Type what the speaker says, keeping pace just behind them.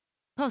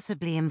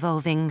possibly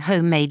involving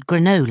homemade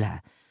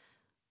granola.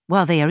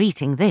 While they are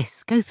eating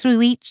this, go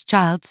through each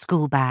child's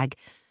school bag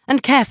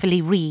and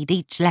carefully read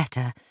each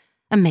letter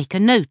and make a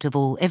note of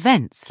all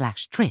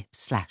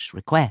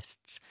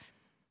events/trips/requests.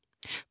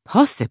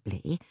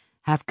 Possibly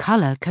have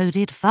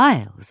colour-coded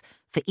files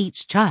for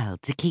each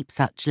child to keep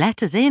such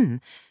letters in,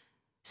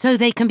 so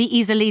they can be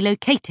easily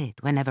located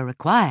whenever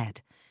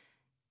required.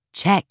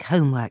 Check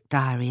homework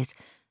diaries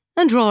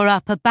and draw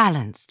up a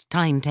balanced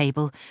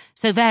timetable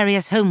so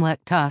various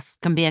homework tasks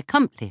can be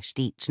accomplished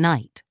each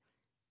night.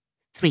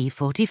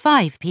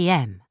 3:45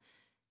 p.m.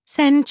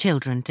 Send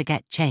children to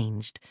get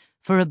changed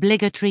for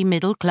obligatory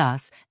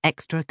middle-class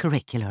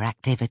extracurricular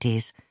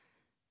activities.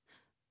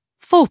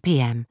 4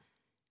 p.m.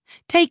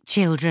 Take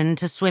children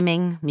to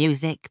swimming,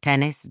 music,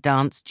 tennis,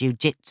 dance,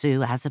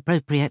 jiu-jitsu as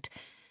appropriate.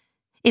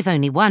 If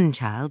only one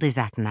child is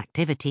at an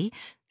activity,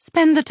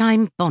 spend the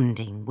time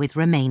bonding with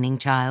remaining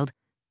child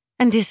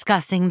and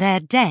discussing their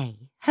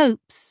day,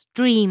 hopes,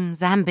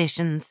 dreams,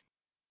 ambitions.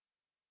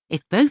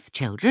 If both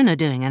children are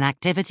doing an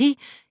activity,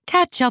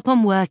 catch up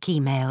on work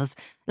emails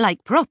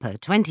like proper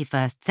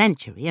 21st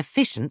century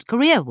efficient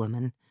career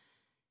woman.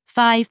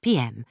 5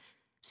 p.m.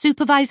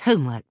 Supervise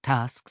homework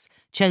tasks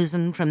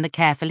chosen from the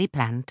carefully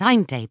planned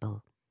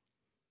timetable.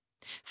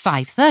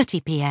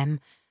 5:30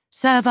 p.m.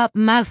 Serve up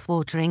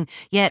mouth-watering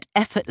yet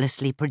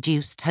effortlessly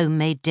produced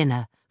homemade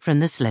dinner from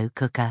the slow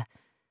cooker.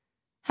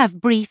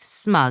 Have brief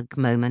smug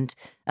moment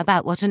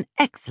about what an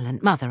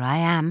excellent mother I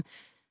am,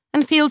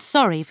 and feel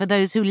sorry for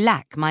those who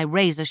lack my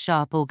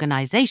razor-sharp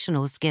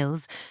organisational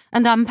skills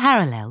and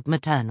unparalleled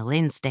maternal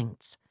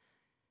instincts.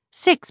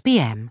 6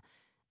 p.m.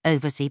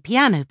 Oversee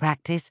piano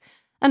practice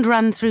and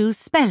run through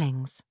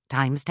spellings,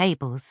 times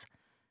tables.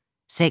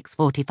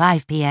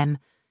 6:45 p.m.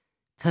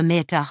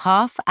 Permit a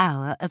half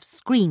hour of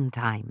screen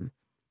time.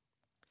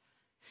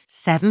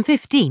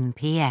 7:15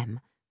 p.m.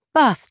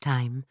 Bath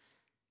time.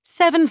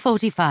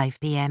 7:45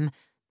 p.m.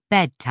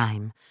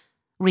 Bedtime.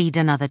 Read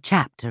another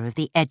chapter of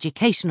the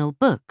educational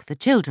book the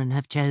children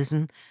have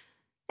chosen.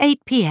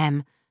 8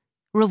 p.m.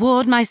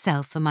 Reward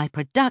myself for my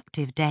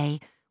productive day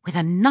with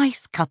a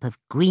nice cup of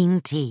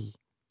green tea.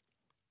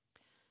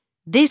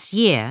 This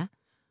year,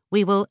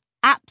 we will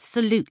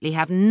absolutely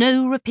have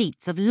no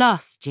repeats of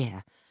last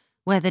year,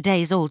 where the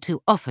days all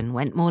too often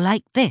went more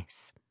like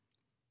this.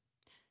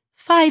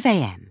 5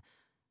 a.m.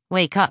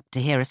 Wake up to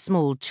hear a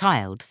small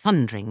child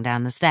thundering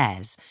down the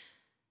stairs.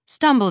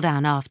 Stumble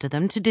down after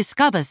them to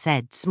discover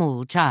said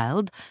small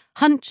child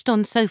hunched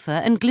on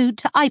sofa and glued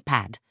to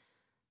iPad.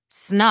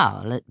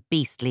 Snarl at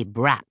beastly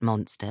brat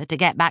monster to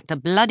get back to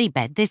bloody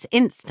bed this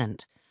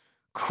instant.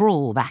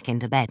 Crawl back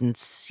into bed and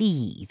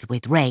seethe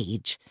with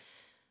rage.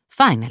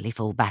 Finally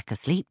fall back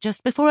asleep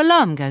just before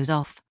alarm goes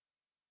off.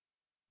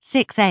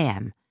 6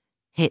 a.m.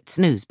 Hit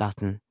snooze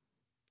button.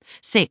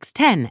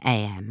 6:10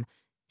 a.m.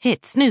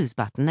 Hit snooze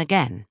button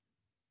again.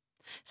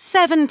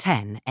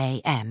 7:10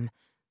 a.m.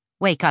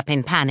 Wake up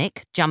in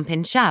panic, jump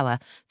in shower,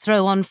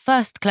 throw on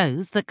first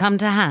clothes that come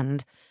to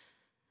hand.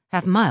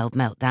 Have mild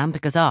meltdown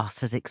because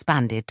arse has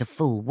expanded to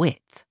full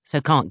width, so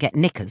can't get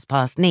knickers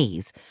past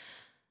knees.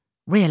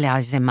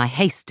 Realise in my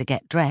haste to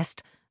get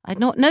dressed, I'd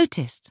not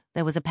noticed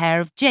there was a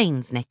pair of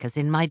Jane's knickers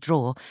in my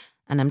drawer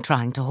and am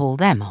trying to haul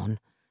them on.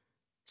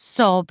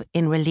 Sob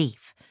in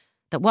relief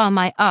that while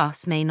my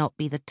arse may not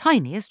be the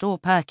tiniest or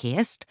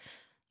perkiest,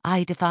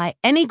 I defy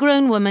any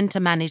grown woman to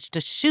manage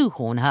to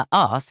shoehorn her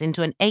arse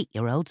into an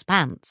 8-year-old's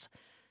pants.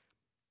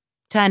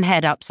 Turn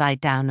head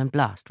upside down and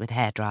blast with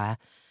hairdryer.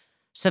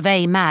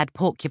 Survey mad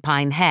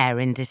porcupine hair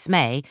in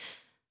dismay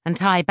and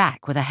tie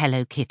back with a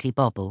Hello Kitty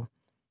bobble.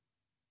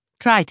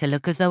 Try to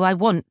look as though I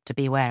want to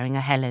be wearing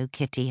a Hello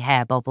Kitty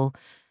hair bobble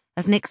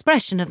as an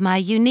expression of my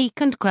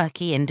unique and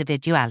quirky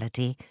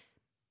individuality.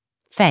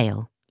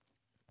 Fail.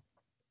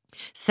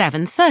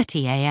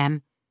 7:30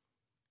 a.m.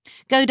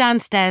 Go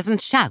downstairs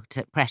and shout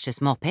at precious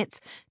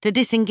moppets to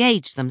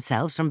disengage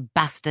themselves from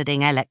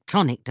bastarding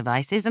electronic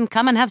devices and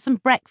come and have some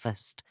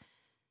breakfast.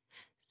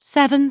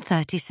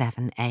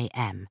 7:37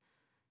 a.m.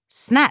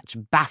 Snatch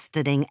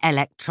bastarding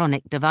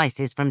electronic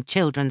devices from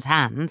children's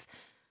hands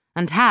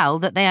and howl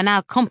that they are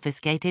now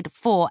confiscated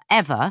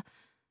forever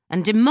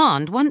and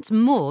demand once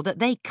more that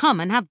they come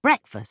and have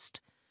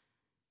breakfast.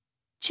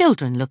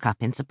 Children look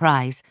up in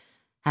surprise,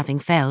 having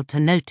failed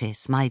to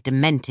notice my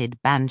demented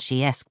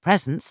banshee-esque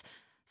presence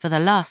for the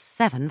last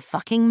 7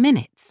 fucking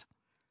minutes.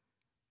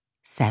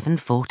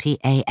 7:40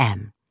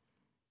 a.m.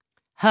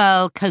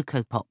 Hurl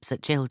Cocoa Pops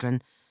at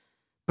children.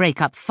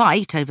 Break up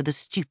fight over the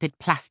stupid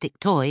plastic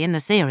toy in the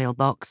cereal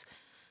box.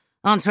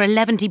 Answer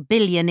 11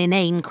 billion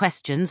inane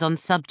questions on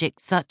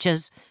subjects such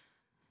as,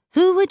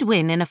 who would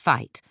win in a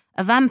fight,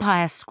 a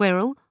vampire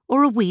squirrel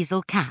or a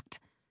weasel cat?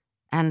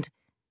 And,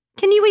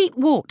 can you eat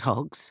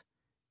warthogs?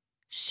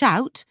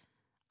 Shout,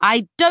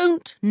 I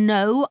don't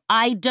know.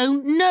 I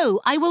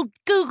will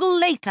Google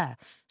later.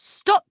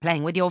 Stop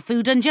playing with your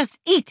food and just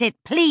eat it,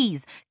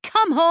 please.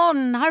 Come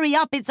on, hurry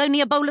up, it's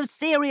only a bowl of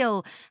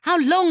cereal. How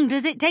long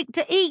does it take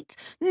to eat?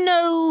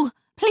 No,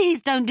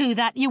 please don't do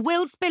that, you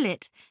will spill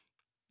it.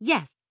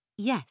 Yes.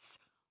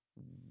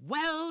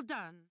 Well done.